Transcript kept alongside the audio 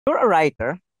You're a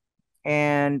writer,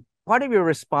 and part of your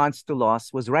response to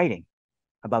loss was writing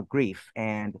about grief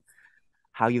and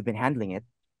how you've been handling it.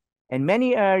 And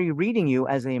many are reading you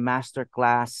as a master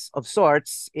class of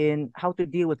sorts in how to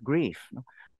deal with grief. No?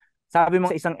 Sabi mo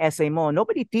sa isang essay mo,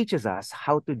 nobody teaches us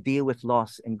how to deal with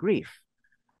loss and grief.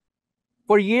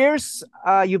 For years,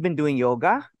 you've been doing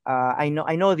yoga. I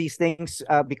know these things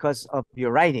because of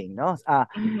your writing. No,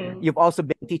 Mhm. you've also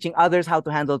been teaching others how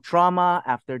to handle trauma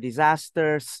after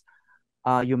disasters.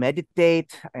 You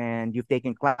meditate, and you've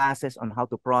taken classes on how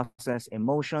to process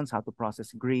emotions, how to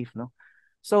process grief. No,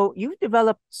 so you've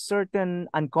developed certain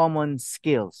uncommon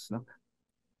skills. No,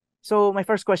 so my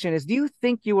first question is: do you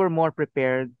think you were more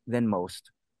prepared than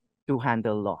most to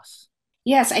handle loss?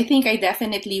 Yes, I think I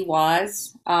definitely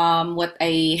was. What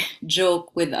I joke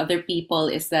with other people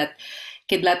is that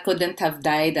Kidlat couldn't have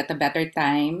died at a better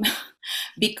time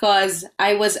because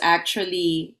I was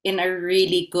actually in a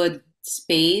really good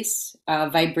space,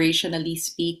 vibrationally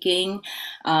speaking.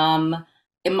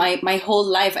 In my whole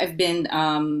life, I've been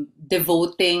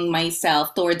devoting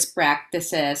myself towards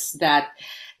practices that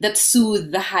soothe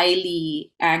the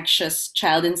highly anxious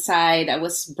child inside. I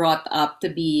was brought up to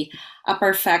be a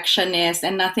perfectionist,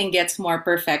 and nothing gets more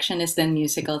perfectionist than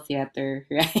musical theater,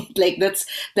 right? Like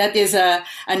that is a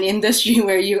an industry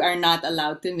where you are not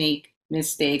allowed to make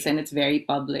mistakes, and it's very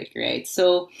public, right?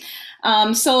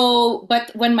 But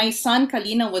when my son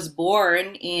Kalina was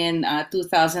born in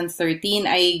 2013,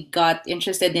 I got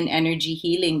interested in energy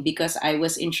healing because I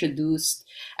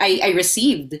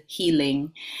received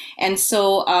healing. And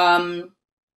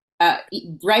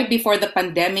right before the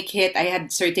pandemic hit, I had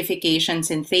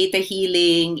certifications in theta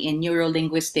healing, in neuro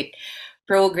linguistic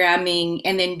programming.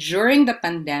 And then during the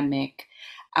pandemic,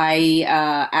 I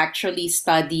actually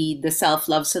studied the self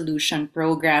love solution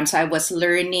program. So I was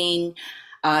learning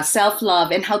self love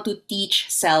and how to teach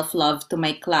self love to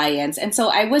my clients. And so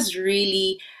I was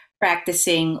really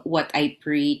practicing what I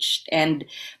preached. And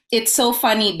it's so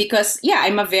funny because, yeah,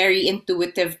 I'm a very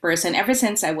intuitive person ever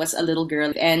since I was a little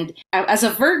girl. And as a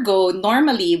Virgo,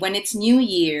 normally when it's New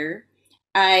Year,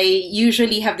 I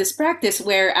usually have this practice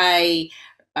where I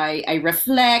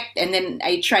reflect and then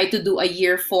I try to do a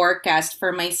year forecast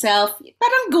for myself.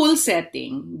 Parang goal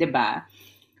setting, di ba?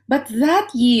 But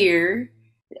that year,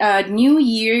 New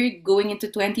Year going into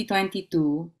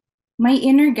 2022, my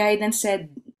inner guidance said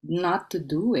not to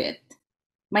do it.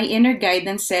 My inner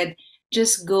guidance said,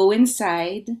 just go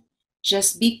inside,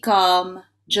 just be calm,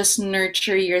 just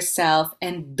nurture yourself,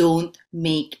 and don't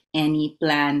make any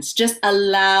plans. Just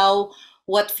allow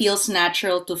what feels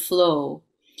natural to flow.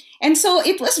 And so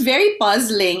it was very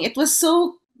puzzling. It was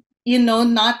so,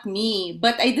 not me.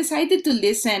 But I decided to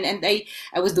listen, and I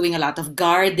was doing a lot of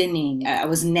gardening. I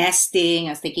was nesting,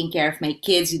 I was taking care of my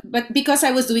kids. But because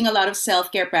I was doing a lot of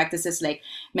self care practices like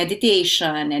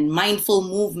meditation and mindful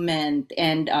movement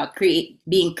and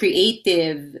being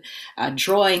creative,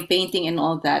 drawing, painting, and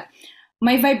all that,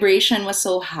 my vibration was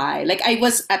so high. Like I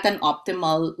was at an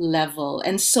optimal level.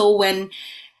 And so when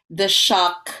the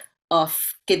shock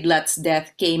of Kidlat's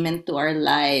death came into our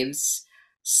lives,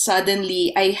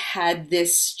 suddenly I had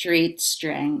this straight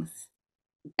strength.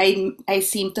 I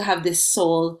seem to have this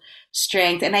soul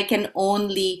strength, and I can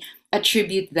only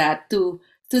attribute that to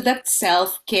that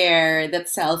self care, that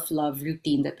self love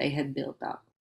routine that I had built up.